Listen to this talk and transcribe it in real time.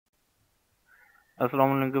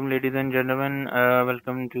Assalamu alaikum, ladies and gentlemen.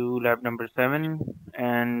 Welcome to lab number 7,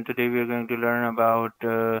 and today we are going to learn about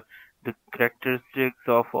the characteristics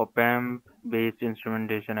of op-amp-based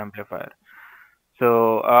instrumentation amplifier.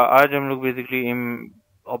 So, आज हम लोग basically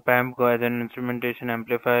op-amp को as an instrumentation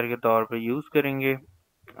amplifier के तौर पे use करेंगे.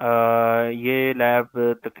 ये lab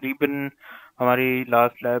तकरीबन हमारी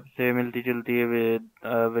लास्ट लैब से मिलती जुलती है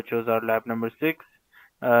which was our lab number 6,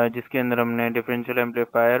 जिसके अंदर हमने डिफरेंशियल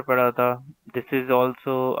एम्पलीफायर पढ़ा था. This is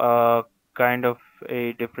also kind of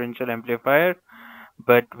A differential amplifier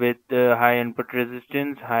but with high input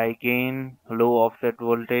resistance, high gain, low offset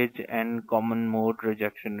voltage, and common mode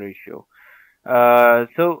rejection ratio.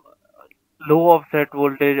 So low offset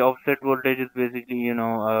voltage is basically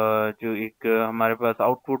जो एक हमारे पास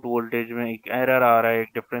output voltage में एक error आ रहा है, एक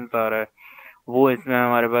difference आ रहा है, वो इसमें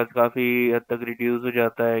हमारे पास काफी हद तक रिड्यूस हो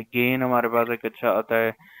जाता है. गेन हमारे पास एक अच्छा आता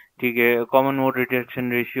है. ठीक है. कॉमन मोड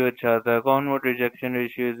रिजेक्शन रेशियो अच्छा आता है. Common mode rejection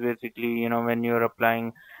ratio is basically when you are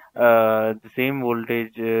applying the same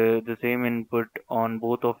voltage, the same input on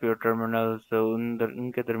both of your terminals. So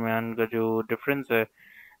उनके दरमियान का जो डिफरेंस है,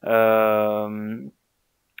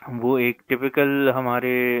 वो एक टिपिकल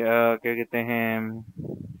हमारे क्या कहते हैं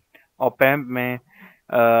ऑपैम्प में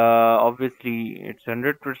ऑब्वियसली इट्स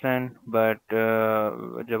 100%, बट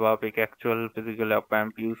जब आप एक एक्चुअल फिजिकल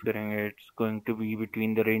ऑपैम्प यूज करेंगे it's going to be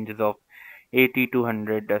between the ranges of 80 to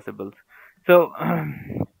 100 decibels. So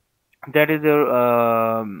that is your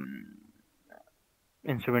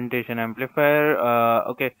instrumentation amplifier.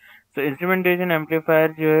 Okay. So instrumentation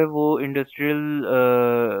amplifier जो है वो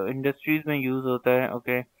इंडस्ट्रीज में यूज होता है.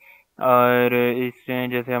 ओके. और इससे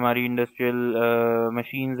जैसे हमारी इंडस्ट्रियल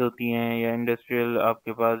मशीन्स होती हैं या इंडस्ट्रियल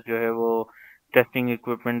आपके पास जो है वो टेस्टिंग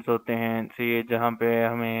इक्विपमेंट्स होते हैं, तो ये जहाँ पे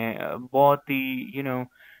हमें बहुत ही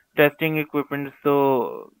टेस्टिंग इक्विपमेंट्स, तो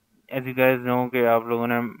एज यू गाइस नो कि आप लोगों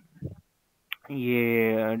ने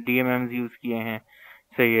ये डीएमएम्स यूज किए हैं.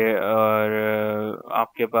 सही है. और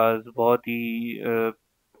आपके पास बहुत ही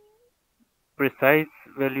प्रिसाइज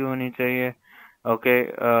वैल्यू होनी चाहिए. ओके.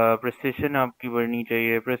 प्रिसिशन आपकी बढ़नी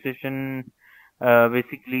चाहिए. प्रिसिशन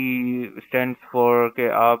बेसिकली स्टैंड्स फॉर कि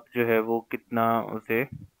आप जो है वो कितना उसे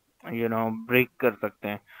ब्रेक कर सकते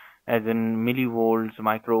हैं, as in milli volts,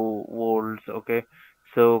 micro volts. Okay.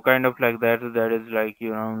 So kind of like that. That is like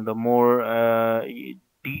the more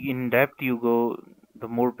in depth you go, the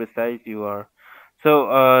more precise you are. So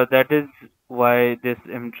that is why this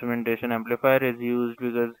instrumentation amplifier is used,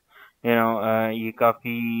 because ये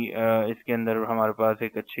काफी इसके अंदर हमारे पास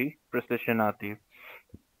एक अच्छी precision आती है.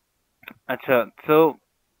 अच्छा. so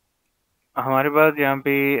हमारे पास यहाँ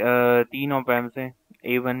पे 3 ऑपैम्प्स हैं,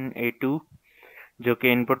 A1 A2, जो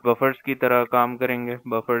कि इनपुट बफर्स की तरह काम करेंगे.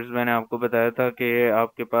 बफर्स मैंने आपको बताया था कि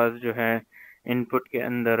आपके पास जो है इनपुट के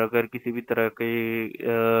अंदर अगर किसी भी तरह के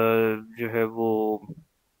जो है वो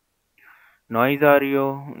नॉइज आ रही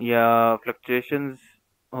हो या फ्लक्चुएशंस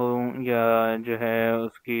हो या जो है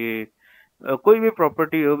उसकी कोई भी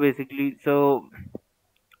प्रॉपर्टी हो बेसिकली, सो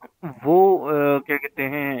वो क्या कहते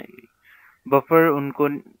हैं बफर उनको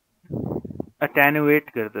अटेनुएट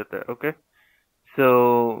कर देता है. Okay. So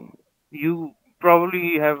you probably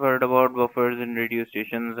have heard about buffers in radio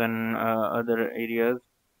stations and other areas.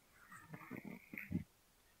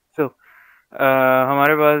 So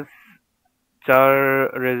हमारे पास 4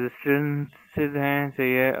 रेजिस्टेंसेस हैं.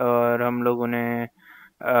 सही है. और हम लोग उन्हें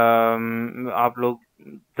आप लोग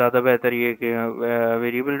ज़्यादा बेहतर ये कि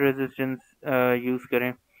वेरिएबल रेजिस्टेंस यूज़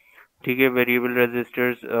करें. ठीक है. वेरिएबल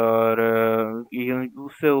रेजिस्टर्स, और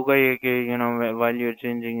उससे होगा ये कि while you're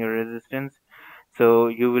changing your resistance, so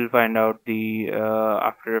you will find out the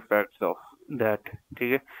after effects of that.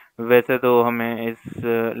 ठीक है. वैसे तो हमें इस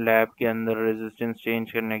लैब के अंदर रेजिस्टेंस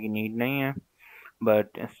चेंज करने की नीड नहीं है,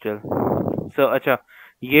 बट स्टिल. सो अच्छा,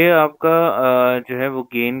 ये आपका जो है वो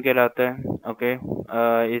गेन कहलाता है. ओके.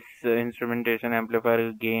 इस इंस्ट्रूमेंटेशन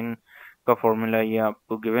एम्पलीफायर गेन का फॉर्मूला ये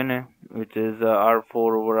आपको गिवन है, विच इज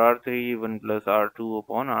R4/R3 1 +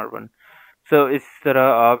 R2/R1. सो इस तरह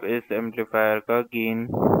आप इस एम्पलीफायर का गेन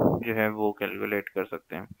जो है वो कैलकुलेट कर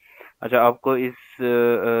सकते हैं. अच्छा, आपको इस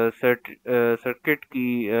सर्किट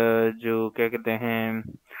की जो क्या कहते हैं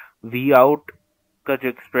वी आउट का जो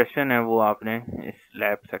एक्सप्रेशन है वो आपने इस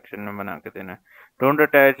लैब सेक्शन में बना के देना है. Don't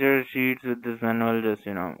attach your sheets with this manual, just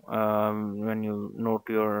when you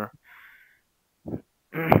not your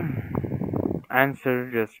answer,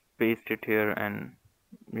 just paste it here and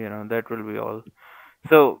that will be all.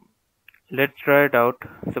 So let's try it out.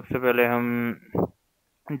 सबसे पहले हम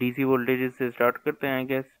DC voltages से start करते हैं, I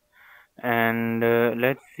guess, and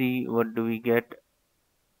let's see what do we get.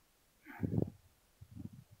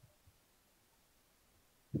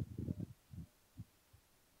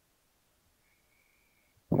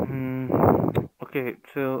 Okay,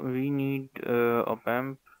 so we need op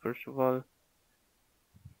amp first of all.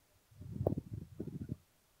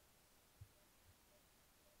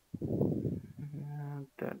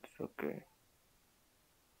 That's okay.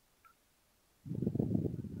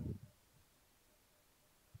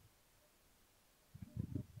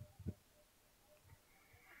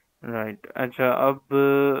 Right. अच्छा अब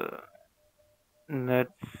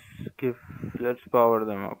give let's power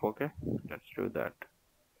them up. Okay, let's do that.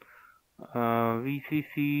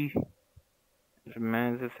 VCC मैं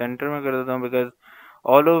इसे center में कर देता हूँ because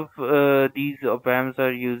all of these op amps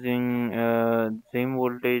are using same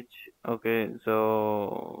voltage. Okay, so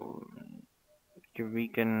we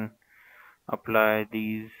can apply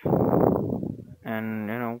these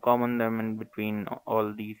and common them in between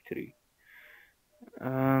all these three.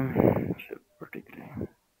 So particularly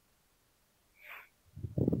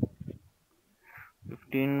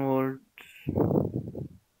 15 volts,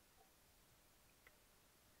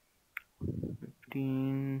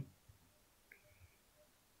 15.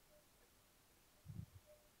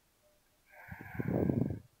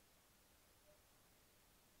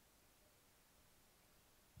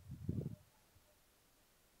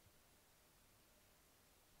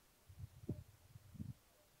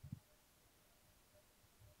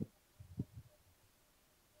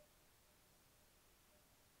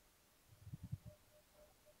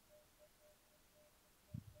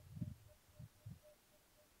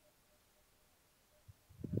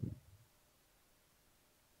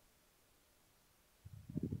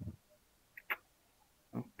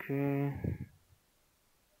 Okay,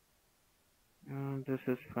 this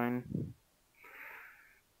is fine.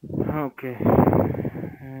 Okay,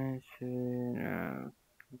 ऐसे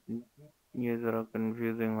ये ज़रा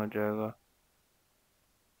confusing हो जाएगा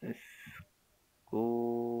इसको.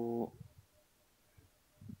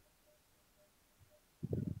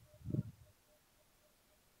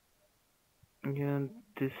 Yeah,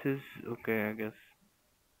 this is okay, I guess,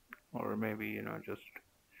 or maybe just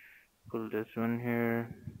pull this one here.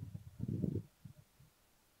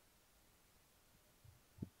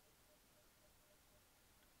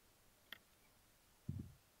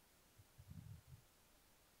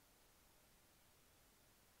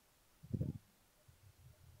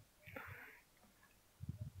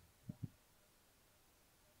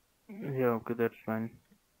 Yeah, okay, that's fine.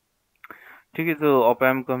 ठीक है, तो op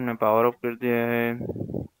amp को हमने power up कर दिया है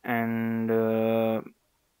and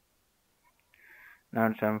now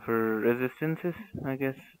it's time for resistances, I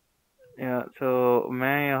guess. Yeah, so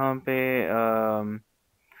मैं यहाँ पे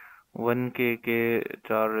 1K के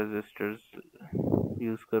 4 resistors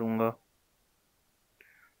यूज करूँगा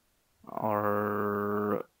और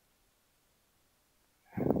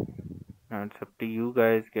it's up to you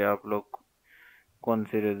guys कि आप लोग कौन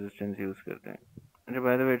से resistance यूज करते हैं. अच्छा,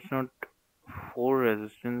 by the way, it's not 4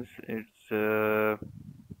 resistance, it's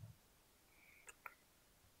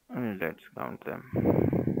let's count them.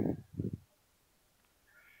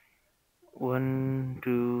 1,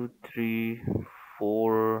 2, 3,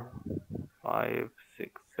 4, 5,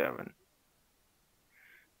 6, 7.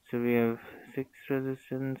 So we have 6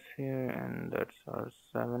 resistance here, and that's our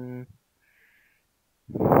 7.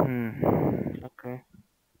 Okay.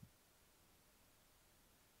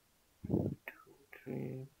 2,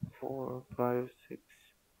 3, 4, 5, 6,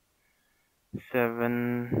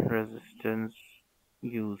 7 resistance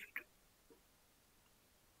used.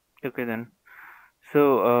 Okay then. So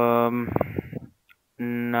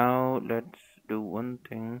now let's do one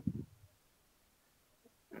thing.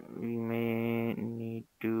 We may need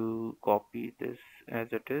to copy this as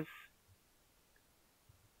it is.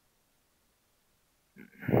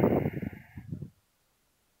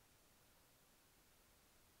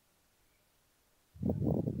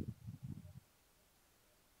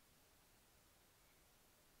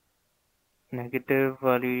 Negative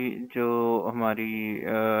वाली जो हमारी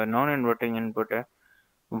non inverting input है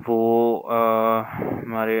वो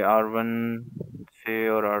हमारे R1 से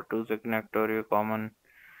और R2 से connect हो रही है कॉमन.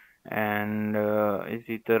 एंड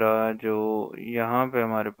इसी तरह जो यहाँ पे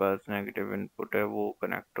हमारे पास नेगेटिव इनपुट है वो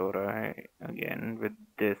कनेक्ट हो रहा है again with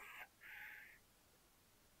this.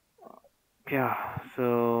 Yeah,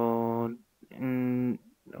 so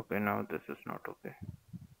okay, now this is not okay.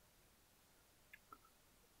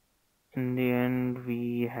 In the end,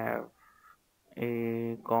 we have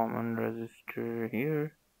a common resistor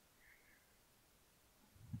here,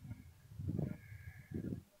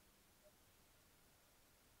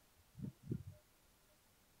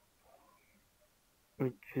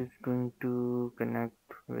 which is going to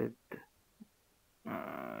connect with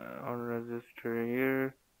our resistor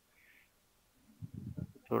here.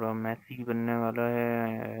 थोड़ा messy बनने वाला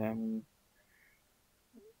है.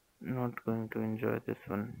 not going to enjoy this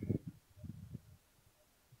one.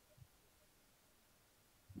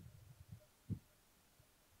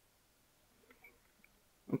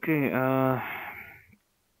 Okay,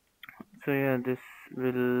 so yeah, this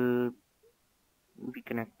will be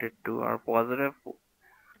connected to our positive,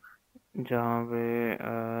 जहाँ पे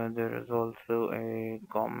there is also a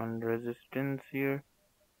common resistance here,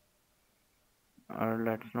 or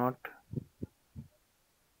let's not.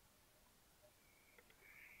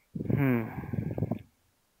 Hmm.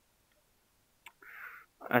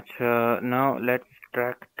 Acha, now let's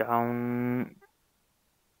track down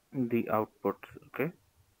the outputs. Okay,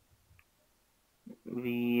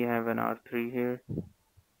 we have an R3 here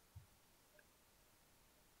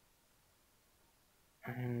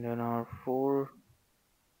and an R4.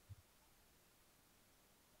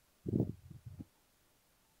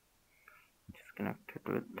 Just connected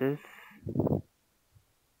with this.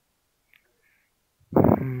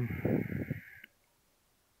 Hmm.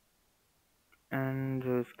 And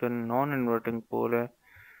जो इसका non-inverting pole है,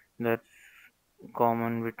 that's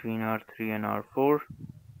common between R3 and R4.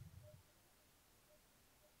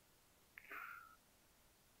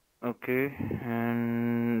 Okay,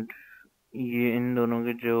 and ये इन दोनों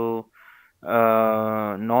के जो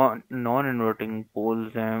non inverting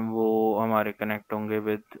poles हैं वो हमारे कनेक्ट होंगे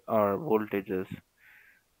with our voltages.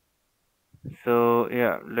 So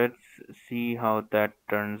yeah, let's see how that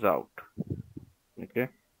turns out. Okay,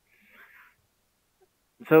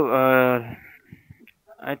 so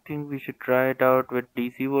I think we should try it out with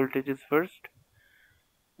DC voltages first.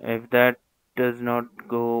 If that does not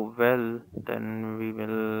go well, then we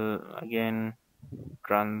will again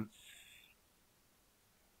transform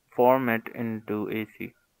it into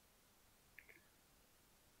AC.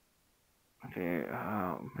 Okay,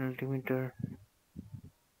 multimeter.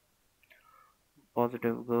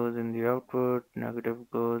 Positive goes in the output,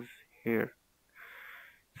 negative goes here.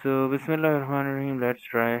 So Bismillahirrahmanirrahim, let's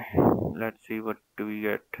try. Let's see what do we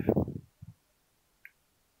get.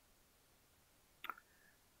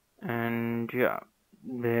 And yeah,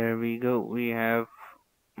 there we go. We have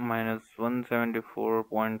minus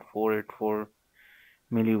 174.484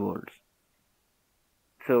 millivolts.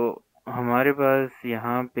 So हमारे पास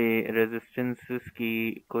यहाँ पे resistances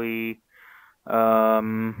की कोई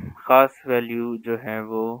ख़ास value जो है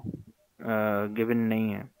वो given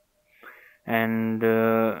नहीं है. And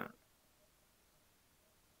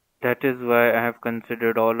that is why I have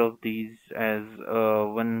considered all of these as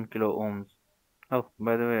 1 kilo ohms. Oh,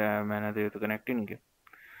 by the way, मैंने तो ये तो connect ही नहीं किया.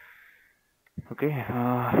 Okay,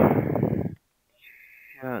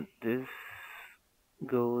 yeah, this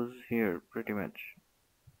goes here pretty much,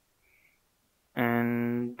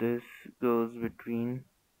 and this goes between.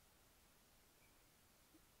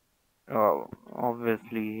 Oh,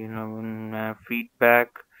 obviously, you know, feedback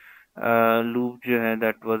loop जो है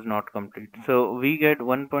that was not complete. So we get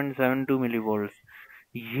 1.72 millivolts.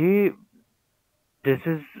 ये this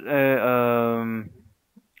is a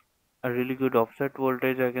really good offset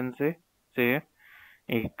voltage, I can say.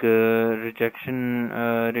 एक rejection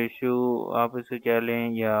ratio आप इसे क्या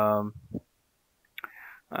लें, या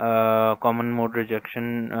common mode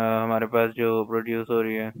rejection हमारे पास जो प्रोड्यूस हो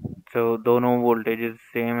रही है. सो दोनों वोल्टेजेस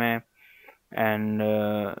सेम है, and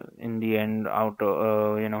in the end out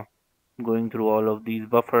you know going through all of these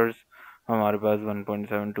buffers हमारे पास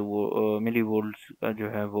 1.72 मिली वोल्ट्स का जो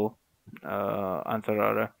है वो आंसर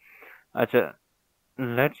आ रहा है. अच्छा,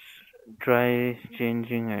 let's try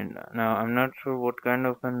changing it. Now I'm not sure what kind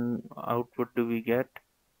of an output do we get.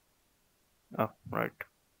 Oh, right.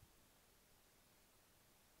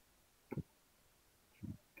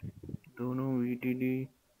 दोनों VDD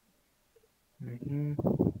नहीं.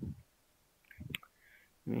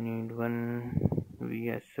 We need one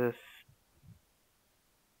VSS.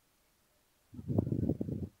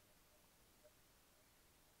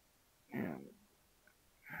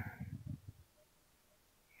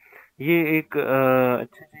 ये एक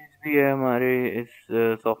अच्छी चीज़ भी है हमारे इस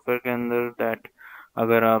सॉफ्टवेयर के अंदर, दैट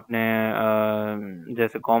अगर आपने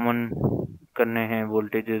जैसे कॉमन करने हैं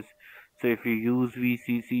voltages, so if you use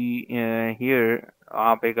VCC here,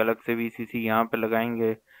 आप एक अलग से VCC यहाँ पे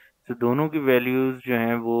लगाएंगे, तो दोनों की वैल्यूज़ जो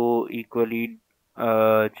हैं वो इक्वली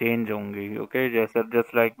चेंज होंगी. ओके, जैसा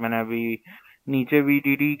जस्ट लाइक मैंने अभी नीचे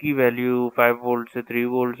VDD की वैल्यू 5 वोल्ट से 3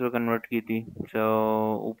 वोल्ट में कन्वर्ट की थी. सो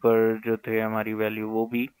ऊपर जो थे हमारी वैल्यू वो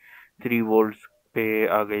भी 3 वोल्ट्स पे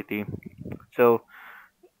आ गई थी. सो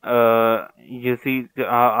यू सी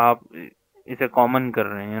आप इसे कॉमन कर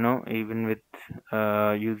रहे हैं, even with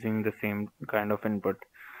using the same kind of input.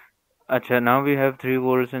 अच्छा, now we have 3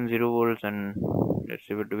 volts and 0 volts, and let's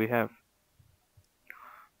see what do we have.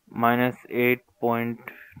 Minus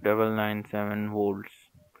 8.997 volts.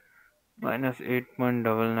 Minus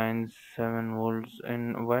 8.997 volts.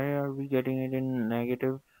 And why are we getting it in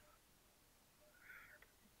negative?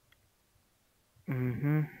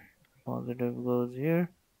 Positive goes here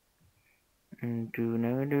into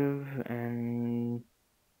negative, and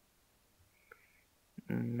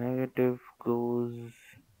negative goes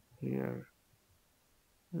here.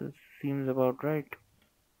 This seems about right.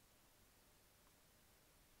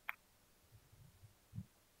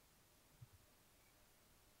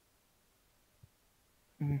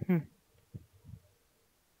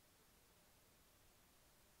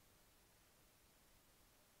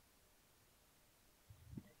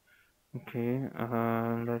 Okay,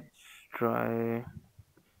 let's try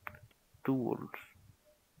 2 volts.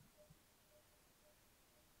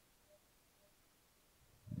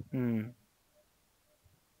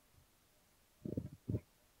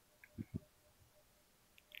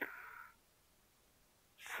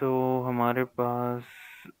 So हमारे पास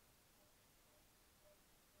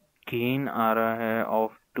gain आ रहा है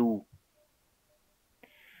of 2,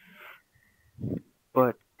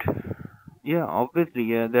 but yeah, obviously,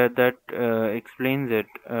 yeah, that explains it.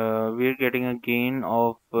 We're getting a gain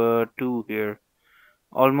of 2 here,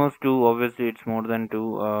 almost 2. Obviously, it's more than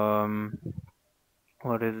 2.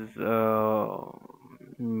 What is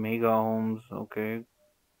mega ohms? Okay,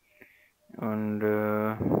 and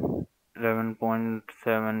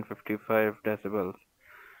 11.755 decibels.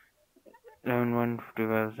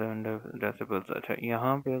 11.557 decibels. अच्छा,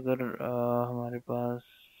 यहाँ पे अगर हमारे पास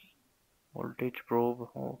voltage probe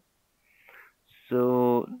हो, so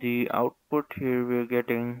the output here we're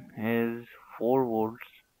getting is 4 volts,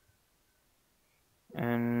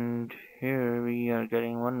 and here we are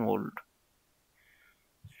getting 1 volt.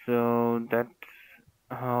 So that's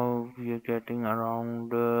how we are getting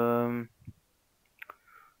around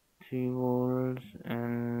 3 volts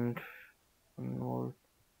and 1 volt.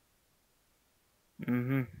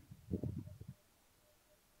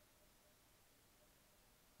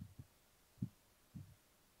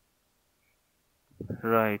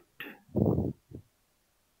 Right.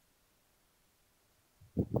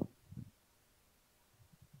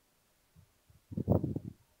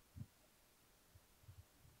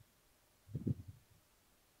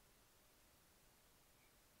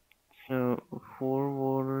 So 4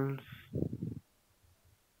 volts,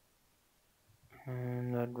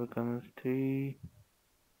 and that becomes 3.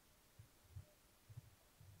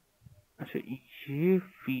 अच्छा, ये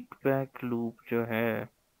feedback loop जो है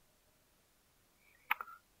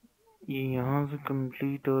ये यहाँ से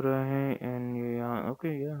complete हो रहा है, एंड ये यहाँ. ओके,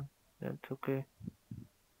 या दैट्स ओके.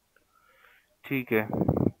 ठीक है.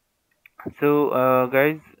 सो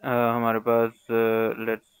गाइज, हमारे पास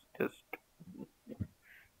let's just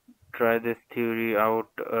try this theory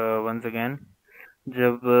out once again.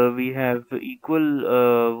 जब we have equal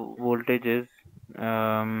voltages,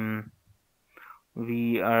 we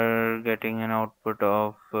are getting an output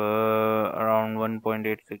of around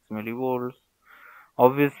 1.86 millivolts.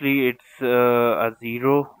 Obviously it's a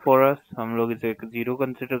zero for us, हम लोग इसे एक zero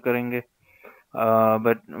consider करेंगे.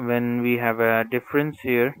 But when we have a difference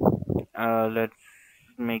here, let's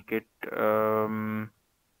make it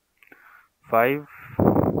 5.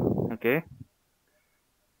 Okay,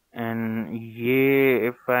 and yeah,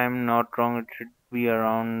 if I'm not wrong, it should be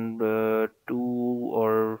around 2,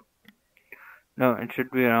 or no, it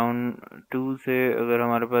should be around 2 से अगर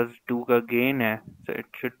हमारे पास 2 का gain है, so it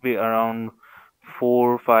should be around 4,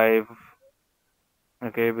 5.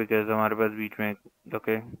 Okay, because हमारे पास बीच में,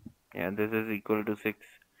 okay, yeah, this is equal to 6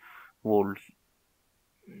 volts.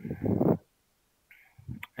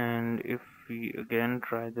 And if we again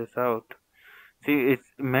try this out, see, it's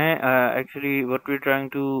actually what we're trying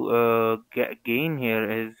to gain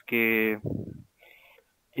here is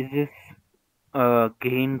is this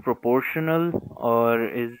gain proportional, or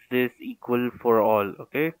is this equal for all?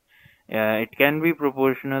 Okay, it can be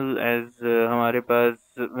proportional, as हमारे पास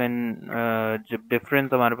when जब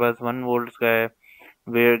difference हमारे पास 1 volts का है,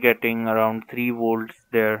 we're getting around 3 volts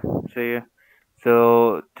there, say. So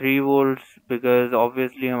 3 volts, because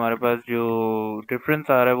obviously हमारे पास जो difference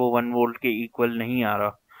आ रहा है वो 1 volt के equal नहीं आ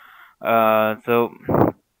रहा. So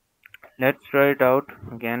let's try it out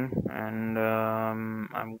again, and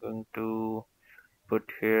I'm going to put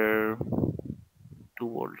here 2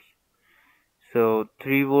 volts. So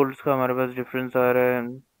 3 volts का हमारे पास difference आ रहा है,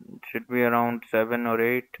 it should be around 7 or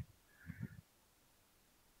 8.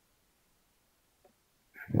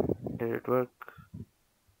 Did it work?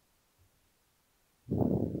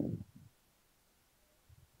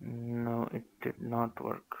 No, it did not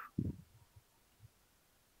work.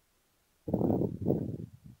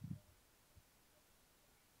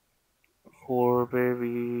 floor पे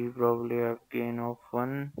we probably have gain of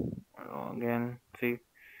 1. Again, see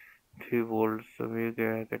 3 volts, so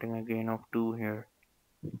we're getting a gain of 2 here.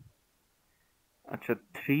 अच्छा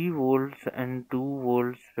 3 volts and 2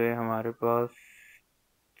 volts पे हमारे पास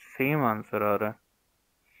same answer आ रहा है.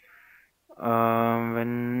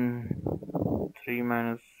 When 3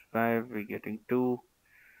 minus 5 we're getting 2,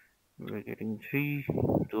 we're getting 3,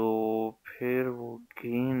 तो फिर वो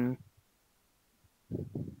gain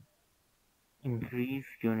increase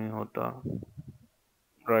क्यों नहीं होता?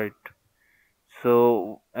 Right. So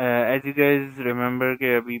as you guys remember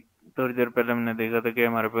कि अभी थोड़ी देर पहले हमने देखा था कि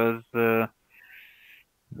हमारे पास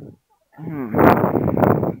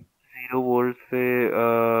 0 वोल्ट से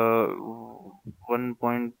 1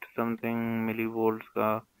 पॉइंट समथिंग मिली वोल्ट्स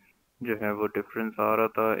का जो है वो डिफरेंस आ रहा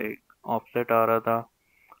था, एक ऑफसेट आ रहा था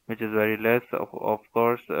which is very less of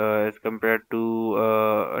course as compared to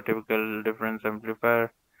a typical difference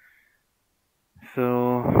amplifier. So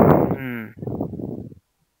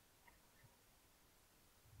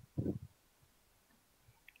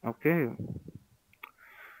okay.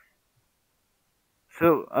 So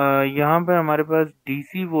यहाँ पर हमारे पास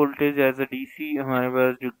DC voltage as a DC हमारे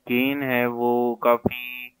पास जो गेन है वो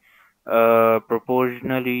काफ़ी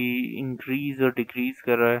प्रोपोर्शनली इंक्रीज और डिक्रीज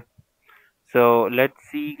कर रहा है. सो लेट्स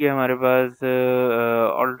सी कि हमारे पास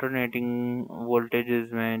अल्टरनेटिंग वोल्टेजेस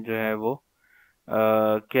में जो है वो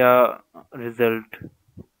क्या रिजल्ट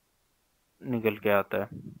निकल के आता है.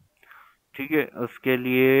 ठीक है, उसके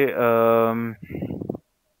लिए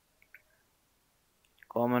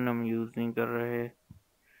कॉमन हम यूज़ नहीं कर रहे.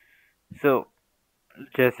 सो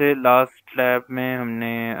जैसे लास्ट लैब में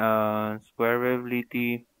हमने स्क्वायर वेव ली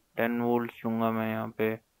थी, 10 वोल्ट्स लूँगा मैं यहाँ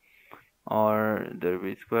पे, और इधर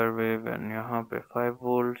भी स्क्वायर वेव एंड यहाँ पे 5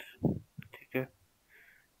 वोल्ट्स. ठीक है,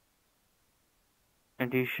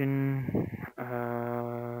 एडिशन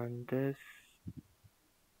दिस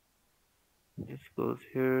गोज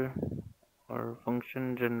हियर, और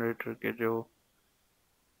फंक्शन जनरेटर के जो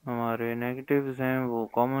हमारे नेगेटिव्स हैं वो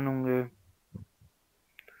कॉमन होंगे.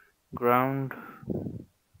 ग्राउंड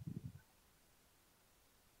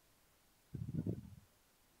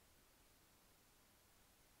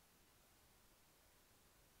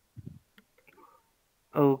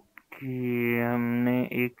ओके, हमने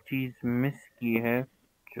एक चीज़ मिस की है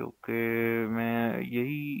जो कि मैं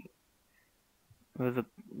यही was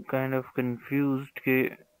kind of confused कि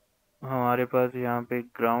हमारे पास यहाँ पे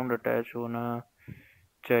ग्राउंड अटैच होना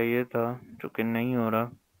चाहिए था जो कि नहीं हो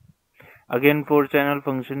रहा. Again 4 channel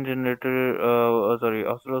function generator sorry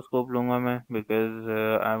oscilloscope लूँगा मैं because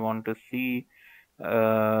I want to see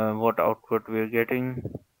what output we are getting.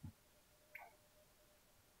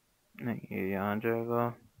 नहीं, ये यहाँ जाएगा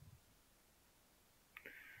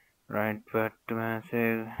राइट, बट मैं से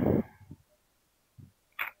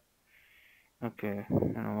okay,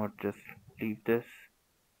 you know what, just leave this.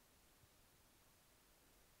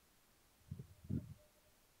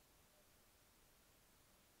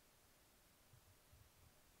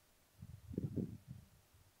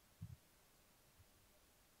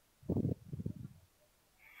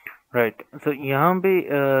 Right, सो यहाँ पे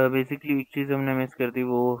बेसिकली एक चीज़ हमने मिस कर दी,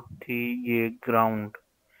 वो थी ये ग्राउंड.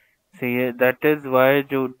 सही है, दैट इज़ वाई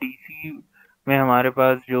जो डीसी में हमारे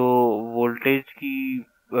पास जो वोल्टेज की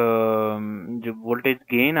जो वोल्टेज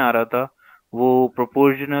गेन आ रहा था वो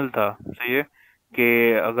प्रोपोर्शनल था. सही है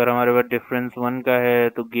कि अगर हमारे पास डिफरेंस 1 का है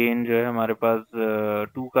तो गेन जो है हमारे पास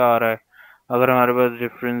 2 का आ रहा है. अगर हमारे पास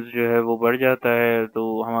डिफरेंस जो है वो बढ़ जाता है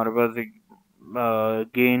तो हमारे पास एक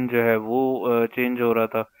गेन जो है वो चेंज हो रहा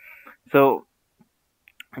था. सो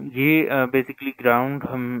ये बेसिकली ग्राउंड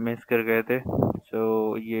हम मिस कर गए थे.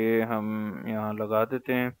 सो ये हम यहाँ लगा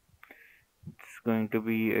देते हैं. It's going to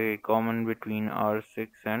be A common between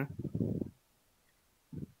R6 and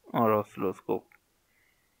और ऑसिलोस्कोप.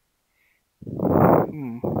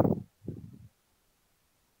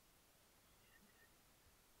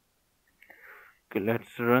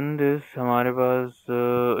 Let's run this. हमारे पास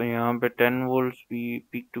यहाँ पे 10 वोल्ट्स भी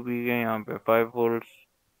पीक टू पीक है, यहाँ पे 5 volts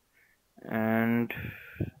and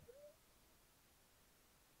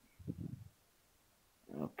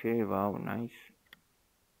okay, wow, nice.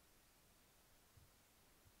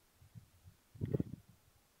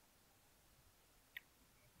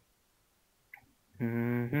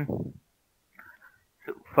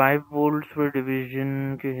 So 5 volts per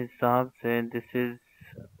division के हिसाब से this is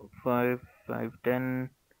 5, 5, 10,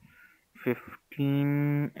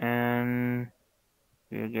 15 and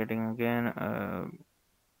we are getting again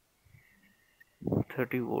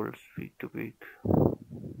 30 volts peak to peak,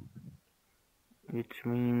 which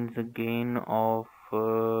means a gain of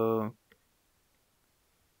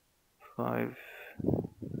 5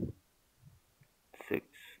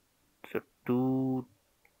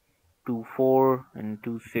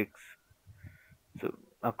 6. So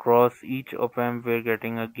across each op amp we're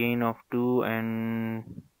getting a gain of 2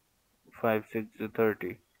 and 5, 6 to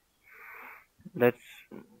 30. Let's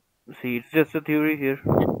see, it's just a theory here.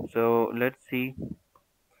 So let's see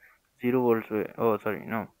 0 volts wave. Oh, sorry,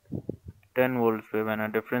 no. 10 volts wave when a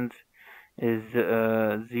difference is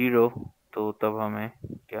 0 तो तब हमें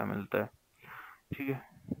क्या मिलता है ठीक है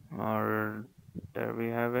और there we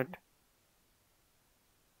have it.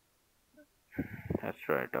 Let's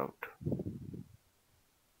try it out.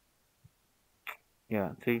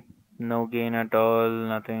 Yeah, see, no gain at all,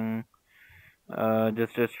 nothing,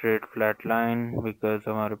 just a straight flat line because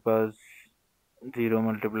हमारे पास 0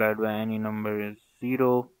 multiplied by any number is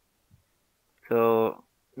 0, so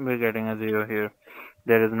we're getting a 0 here.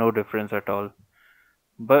 There is no difference at all.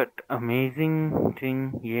 But amazing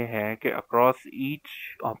thing ये है कि across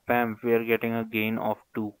each op amp we are getting a gain of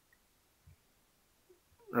 2,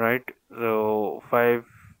 right? So 5,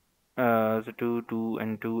 so 2, 2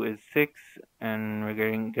 and 2 is 6, and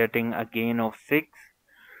we're getting a gain of 6,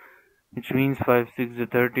 which means 5, 6 is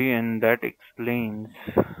 30, and that explains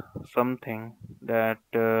something that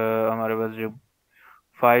हमारे पास जो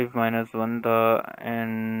 5 minus 1 था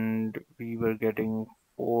and we were getting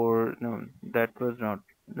 4. No, that was not,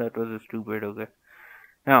 that was stupid. Okay,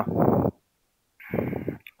 now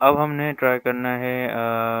अब हमने try करना है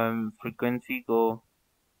frequency को,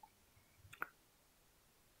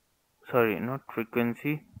 sorry not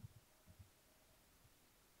frequency,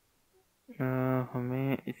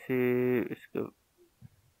 हमें इसे इसका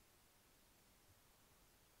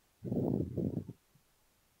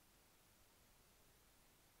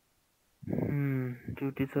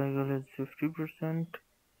duty cycle is 50%.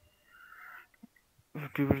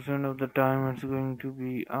 50% of the time it's going to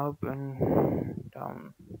be up and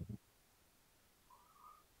down.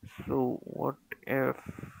 So what if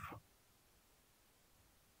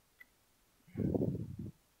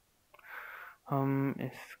हम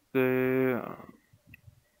इसके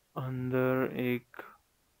अंदर एक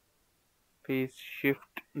फेस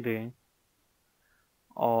शिफ्ट दें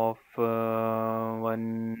of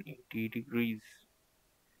 180 degrees.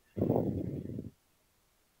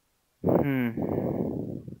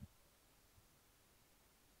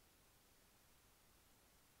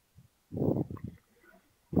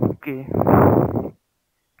 Okay,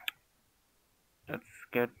 let's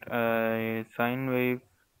get a sine wave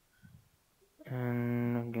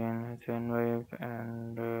and again a sine wave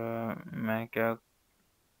and मैं क्या,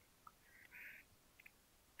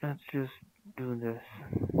 let's just do this.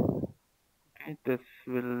 Okay, this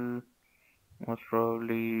will most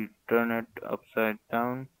probably turn it upside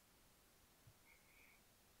down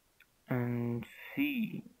and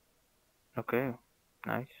see. Okay,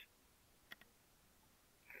 nice.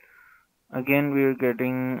 Again we are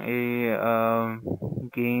getting a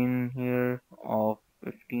gain here of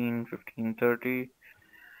 15, 15, 30.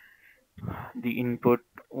 The input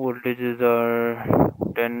voltages are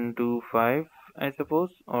 10 to 5, I suppose,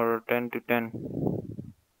 or 10 to 10.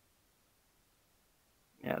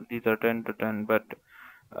 Yeah, these are 10 to 10, but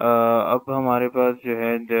अब हमारे पास जो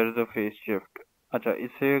है there is a phase shift. अच्छा,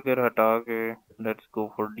 इसे अगर हटा के let's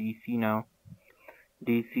go for DC now.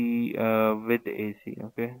 DC with AC.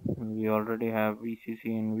 Okay, we already have VCC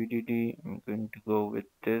and VDD. I'm going to go with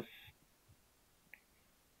this,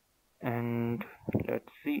 and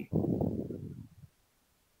let's see.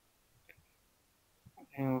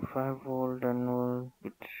 5 volt and volt,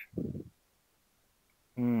 which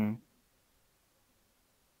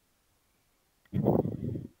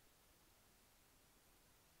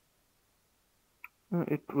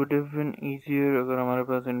it would have been easier अगर हमारे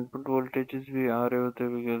पास input voltages भी आ रहे होते,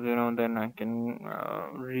 because then I can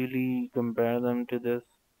really compare them to this.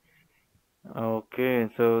 Okay,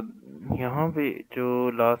 so यहाँ पे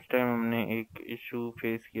जो last time हमने एक issue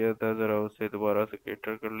face किया था, ज़रा उसे दोबारा से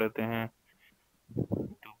cater कर लेते हैं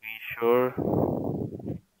to be sure.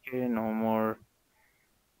 Okay, no more,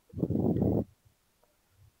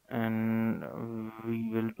 and we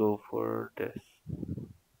will go for this.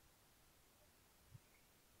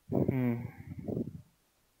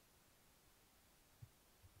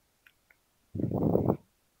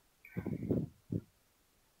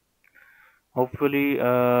 Hopefully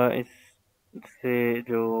इससे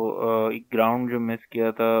जो ग्राउंड जो मिस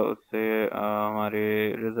किया था उससे हमारे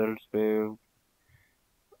रिजल्ट्स पे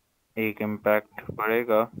एक इम्पैक्ट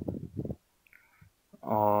पड़ेगा,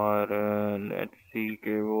 और लेट्स सी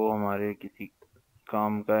कि वो हमारे किसी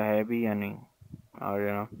काम का है भी या नहीं. और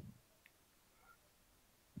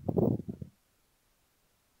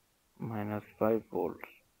 -5 volts,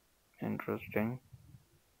 interesting.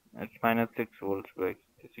 It's -6 volts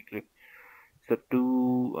basically. So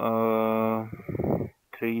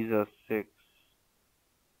 3s are 6.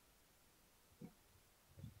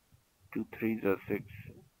 2 3s are 6.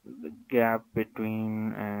 The gap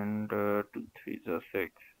between and 2 3s are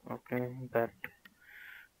 6. Okay, that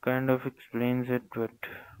kind of explains it, but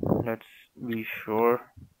let's be sure.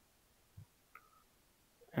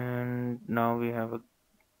 And now we have a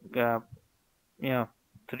gap. Yeah,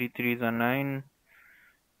 3 3s are 9.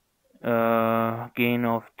 Gain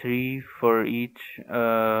of 3 for each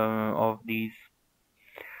of these.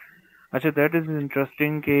 Achha, that is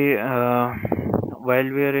interesting. While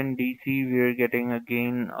we are in DC, we are getting a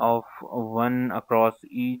gain of 1 across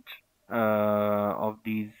each of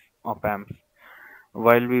these op amps.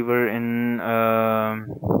 While we were in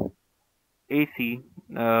AC,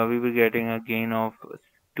 we were getting a gain of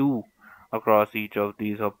 2 across each of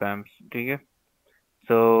these op amps. Okay?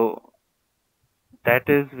 So that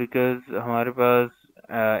is because हमारे पास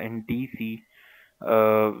in DC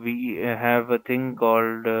we have a thing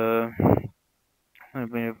called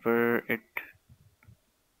let me refer it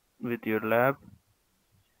with your lab.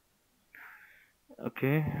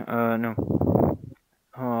 Okay, no,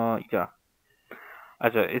 yeah.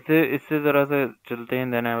 अच्छा इससे इससे ज़रा सा चलते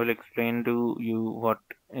हैं then I will explain to you what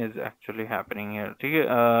is actually happening here. ठीक है,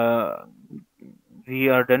 we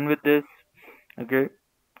are done with this. Okay,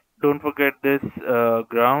 don't forget this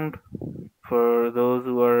ground for those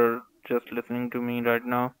who are just listening to me right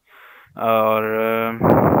now. और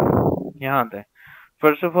यहाँ आते हैं.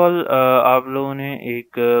 First of all आप लोगों ने एक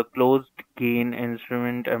क्लोज्ड गेन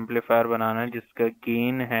इंस्ट्रूमेंट एम्पलीफायर बनाना है जिसका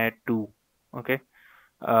गेन है 2. Okay,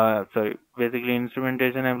 sorry, basically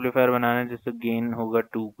instrumentation amplifier बनाना है जिसका गेन होगा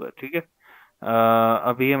 2 का. ठीक है,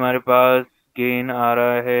 अभी हमारे पास गेन आ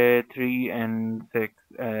रहा है 3 and 6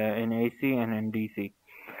 in AC and in DC.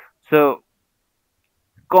 So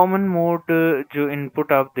common mode जो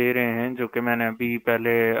इनपुट आप दे रहे हैं, जो कि मैंने अभी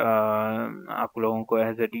पहले आप लोगों को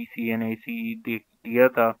as a DC and AC दिया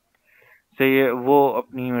था, सही है, वो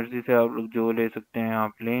अपनी मर्जी से आप लोग जो ले सकते हैं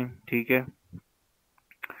आप लें. ठीक है,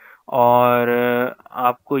 और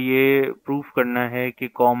आपको ये प्रूफ करना है कि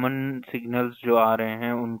कॉमन सिग्नल्स जो आ रहे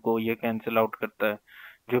हैं उनको ये कैंसिल आउट करता है,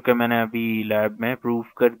 जो कि मैंने अभी लैब में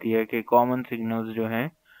प्रूफ कर दिया कि कॉमन सिग्नल्स जो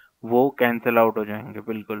हैं वो कैंसिल आउट हो जाएंगे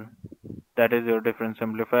बिल्कुल. That is your difference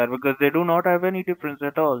amplifier because they do not have any difference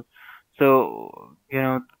at all. So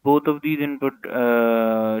both of these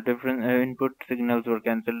different input signals were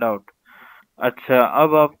cancelled out. अच्छा,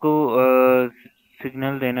 अब आपको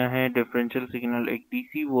सिग्नल देना है डिफरेंशियल सिग्नल, एक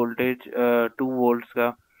डीसी वोल्टेज 2 वोल्ट्स का.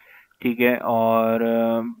 ठीक है, और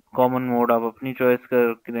कॉमन मोड आप अपनी चॉइस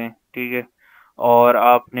कर दें. ठीक है, और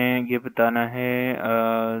आपने ये बताना है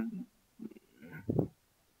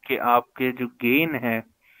कि आपके जो गेन है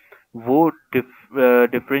वो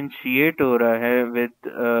डिफरेंशिएट हो रहा है विद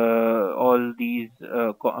ऑल दीज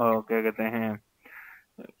क्या कहते हैं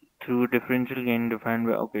through differential gain defined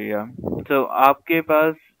by. Okay, या सो आपके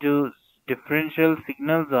पास जो डिफरेंशियल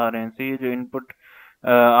सिग्नल्स आ रहे हैं, तो ये जो इनपुट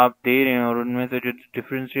आप दे रहे हैं और उनमें से जो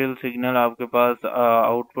डिफरेंशियल सिग्नल आपके पास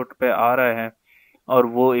आउटपुट पे आ रहा है और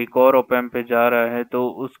वो एक और ऑप एम्प पे जा रहा है, तो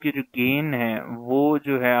उसकी जो गेन है वो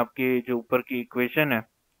जो है आपके जो ऊपर की इक्वेशन है,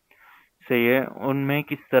 सही है, उनमें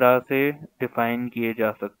किस तरह से डिफाइन किए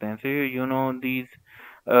जा सकते हैं. So these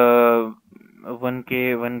 1k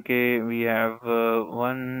we have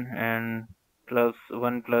 1 and plus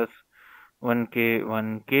 1 plus 1k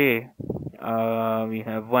we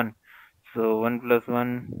have 1. so 1 plus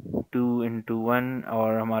 1 2 into 1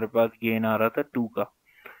 और हमारे पास गेन आ रहा था 2 का.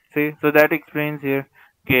 See, so that explains here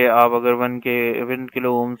कि आप अगर 1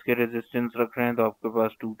 किलो ओम्स के रेजिस्टेंस रख रहे हैं तो आपके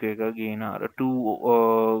पास 2k का गेन आ रहा है,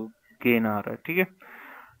 2 गेन आ रहा है. ठीक है,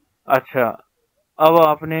 अच्छा, अब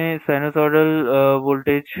आपने साइनसॉइडल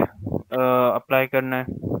वोल्टेज अप्लाई करना है.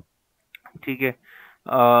 ठीक है,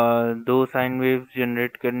 दो साइन वेव्स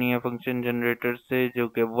जनरेट करनी है फंक्शन जनरेटर से जो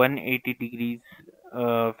कि 180 डिग्रीज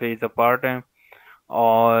फेज अपार्ट हैं.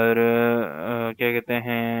 और क्या कहते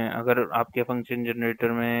हैं, अगर आपके फंक्शन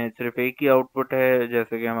जनरेटर में सिर्फ एक ही आउटपुट है,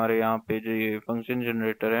 जैसे कि हमारे यहाँ पे जो ये फंक्शन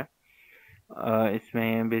जनरेटर है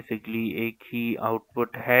इसमें बेसिकली एक ही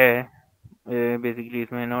आउटपुट है. बेसिकली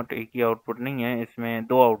इसमें नॉट एक ही आउटपुट नहीं है, इसमें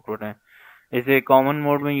 2 आउटपुट हैं. इसे कॉमन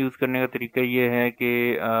मोड में यूज़ करने का तरीका ये है कि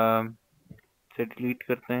इसे डिलीट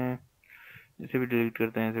करते हैं, इसे भी डिलीट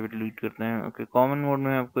करते हैं, इसे भी डिलीट करते हैं. ओके, कॉमन मोड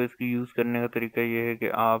में आपको इसकी यूज़ करने का तरीका ये है कि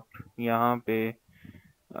आप यहाँ पे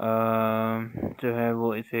जो है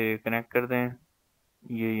वो इसे कनेक्ट कर दें.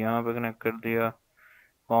 ये यहाँ पे कनेक्ट कर दिया.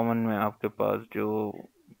 कॉमन में आपके पास जो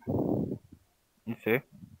इसे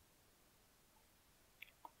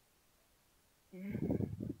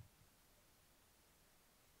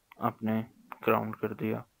आपने ग्राउंड कर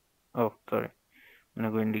दिया. ओह सॉरी,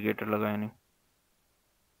 मैंने कोई इंडिकेटर लगाया नहीं।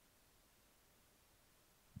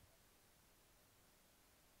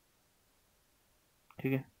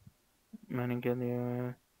 ठीक है, मैंने क्या दिया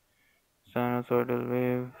है, sinusoidal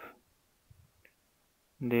wave,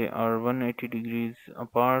 they are 180 degrees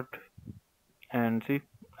apart and see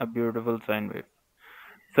a beautiful sine wave.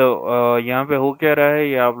 So यहाँ पे हो क्या रहा है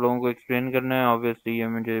ये आप लोगों को एक्सप्लेन करना है। ऑब्वियसली ये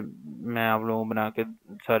मैं आप लोगों को बना के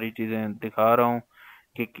सारी चीज़ें दिखा रहा हूँ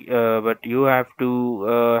कि but you have to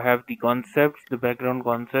have the concepts, the background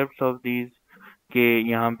concepts of these, कि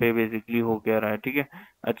यहाँ पे बेसिकली हो क्या रहा है। ठीक है,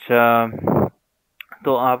 अच्छा,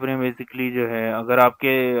 तो आपने बेसिकली जो है, अगर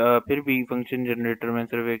आपके फिर भी फंक्शन जनरेटर में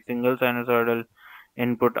सिर्फ एक सिंगल साइनसॉइडल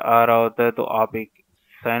इनपुट आ रहा होता है तो आप एक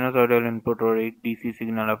साइनसॉइडल इनपुट और एक डीसी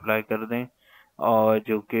सिग्नल अप्लाई कर दें, और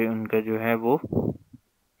जो कि उनका जो है वो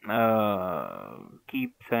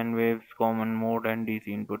keep sine waves common mode and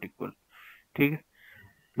DC input equal. ठीक है,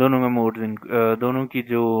 दोनों में दोनों की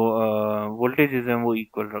जो वोल्टेजेस हैं वो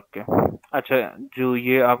इक्वल रख के। अच्छा, जो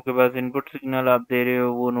ये आपके पास इनपुट सिग्नल आप दे रहे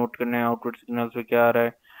हो वो नोट करना है, आउटपुट सिग्नल पे क्या आ रहा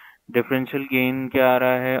है, डिफरेंशियल गेन क्या आ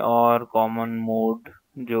रहा है, और कॉमन मोड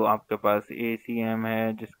जो आपके पास ACM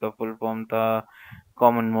है जिसका फुल फॉर्म था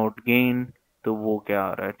कॉमन मोड गेन, तो वो क्या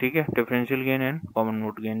आ रहा है। ठीक है, differential gain and common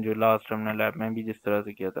mode gain, जो लास्ट हमने लैब में भी जिस तरह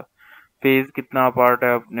से किया था। फेज कितना अपार्ट है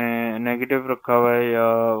आपने नेगेटिव रखा हुआ है, या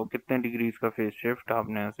कितने डिग्रीज का फेज शिफ्ट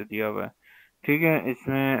आपने ऐसे दिया हुआ है। ठीक है,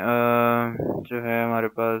 इसमें जो है हमारे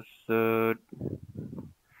पास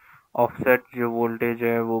ऑफसेट जो वोल्टेज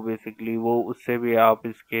है वो बेसिकली वो उससे भी आप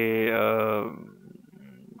इसके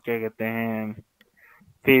क्या कहते हैं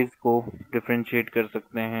फेज को डिफरेंशिएट कर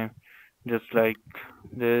सकते हैं, just like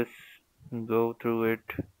this, go through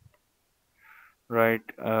it,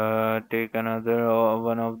 right, take another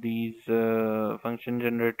one of these function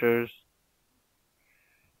generators,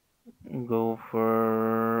 go for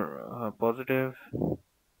positive।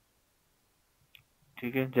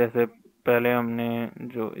 ठीक है, जैसे पहले हमने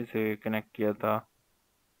जो इसे कनेक्ट किया था।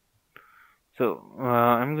 So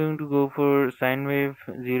I'm going to go for sine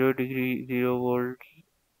wave 0 degree 0 volts,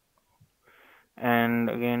 and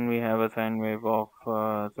again we have a sine wave of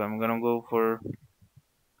so I'm gonna go for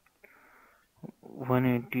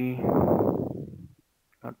 180,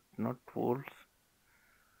 not volts,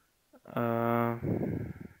 uh,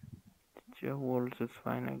 yeah, volts is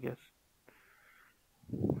fine I guess।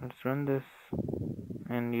 Let's run this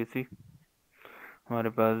and you see हमारे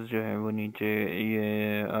पास जो है वो नीचे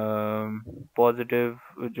ये positive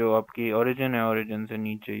जो आपकी origin है, origin से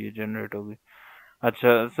नीचे ये जनरेट होगी।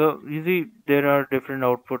 अच्छा, so you see there are different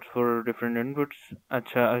outputs for different inputs.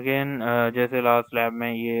 अच्छा, अगेन जैसे लास्ट लैब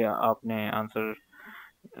में ये आपने आंसर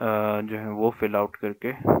जो है वो फिल आउट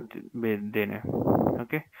करके देने।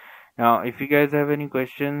 Okay, now if you guys have any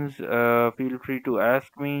questions feel free to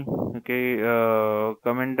ask me। okay,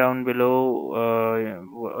 comment down below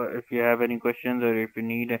if you have any questions or if you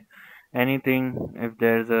need anything, if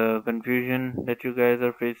there's a confusion that you guys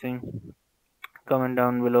are facing, comment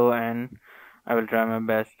down below and I will try my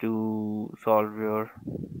best to solve your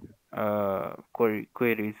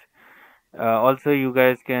queries। also you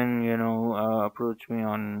guys can approach me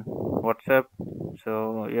on WhatsApp।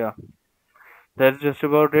 So yeah, that's just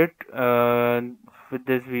about it. With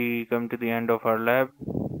this we come to the end of our lab.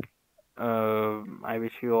 I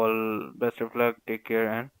wish you all best of luck, take care,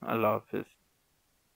 and Allah Hafiz.